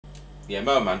Yeah,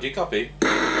 Merman, do you copy?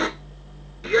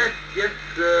 Yes,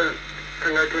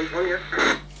 Tango 21, yes.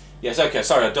 Yes, okay,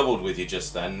 sorry, I doubled with you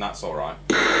just then, that's alright.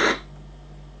 Oh,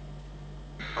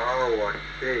 I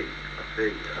see.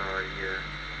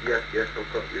 Yes,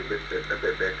 I've got you a bit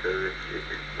better if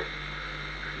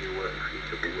you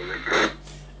to be with me.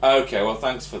 Okay, well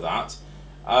thanks for that.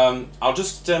 I'll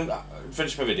just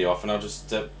finish my video off and I'll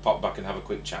just pop back and have a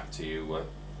quick chat to you.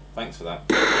 Thanks for that.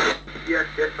 Yes,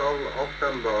 I'll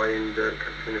stand by and catch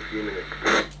you in a few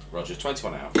minutes. Roger,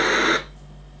 21 out.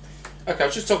 Okay, I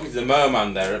was just talking to the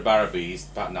Merman there at Barrowby.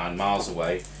 He's about 9 miles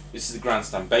away. This is the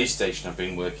Grandstand base station I've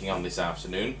been working on this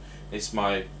afternoon. It's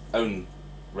my own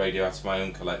radio out of my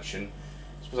own collection.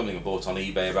 It's something I bought on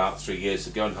eBay about 3 years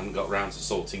ago and haven't got round to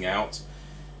sorting out.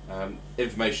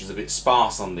 Information is a bit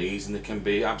sparse on these and they can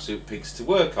be absolute pigs to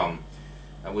work on.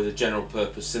 With a general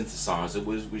purpose synthesizer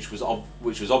which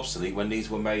was obsolete when these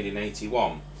were made in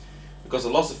 '81. We've got a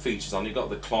lot of features on. You've got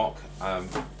the clock,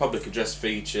 public address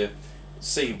feature,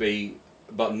 CB,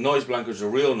 but noise blanket is a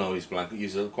real noise blanket. It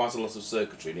uses quite a lot of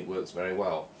circuitry and it works very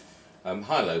well.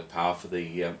 High-low power for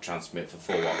the transmit for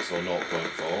 4 watts or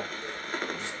 0.4.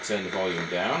 Just turn the volume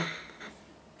down.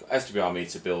 Got SWR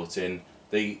meter built in.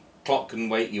 The clock can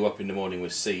wake you up in the morning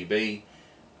with CB,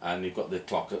 and you've got the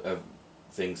clock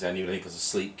things there. You've got a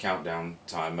sleep countdown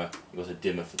timer. You've got a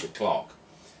dimmer for the clock.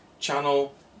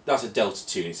 Channel, that's a delta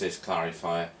tune. It says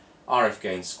clarifier. RF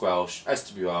gain squelch,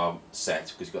 SWR set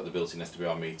because you've got the built-in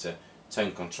SWR meter,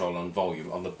 tone control and volume.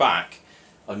 On the back,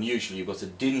 unusually you've got a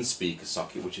DIN speaker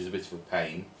socket, which is a bit of a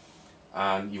pain,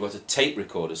 and you've got a tape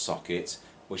recorder socket,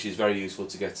 which is very useful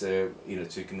to get so you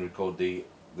can record the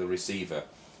receiver.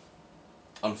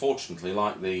 Unfortunately,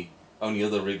 like the only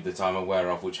other rig that I'm aware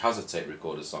of which has a tape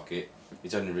recorder socket,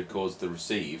 it only records the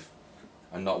receive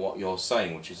and not what you're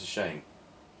saying, which is a shame.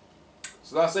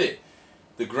 So that's it.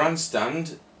 The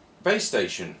Grandstand base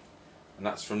station, and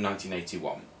that's from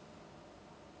 1981.